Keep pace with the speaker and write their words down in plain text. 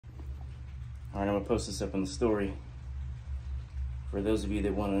All right, I'm gonna post this up in the story. For those of you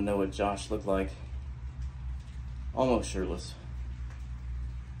that want to know what Josh looked like, almost shirtless.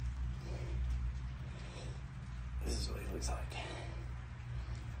 This is what he looks like.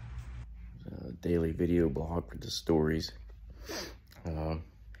 A daily video blog for the stories.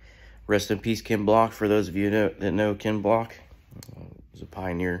 Rest in peace, Ken Block. For those of you that know Ken Block, he was a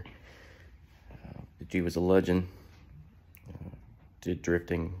pioneer. The G was a legend. Did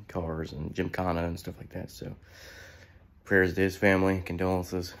drifting cars and gymkhana and stuff like that. So prayers to his family,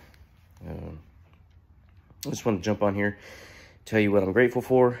 condolences. I just want to jump on here, tell you what I'm grateful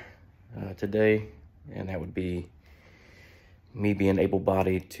for today, and that would be me being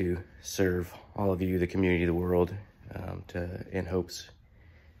able-bodied to serve all of you, the community, the world, in hopes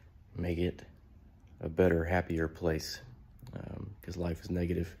make it a better, happier place, because life is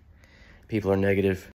negative. People are negative.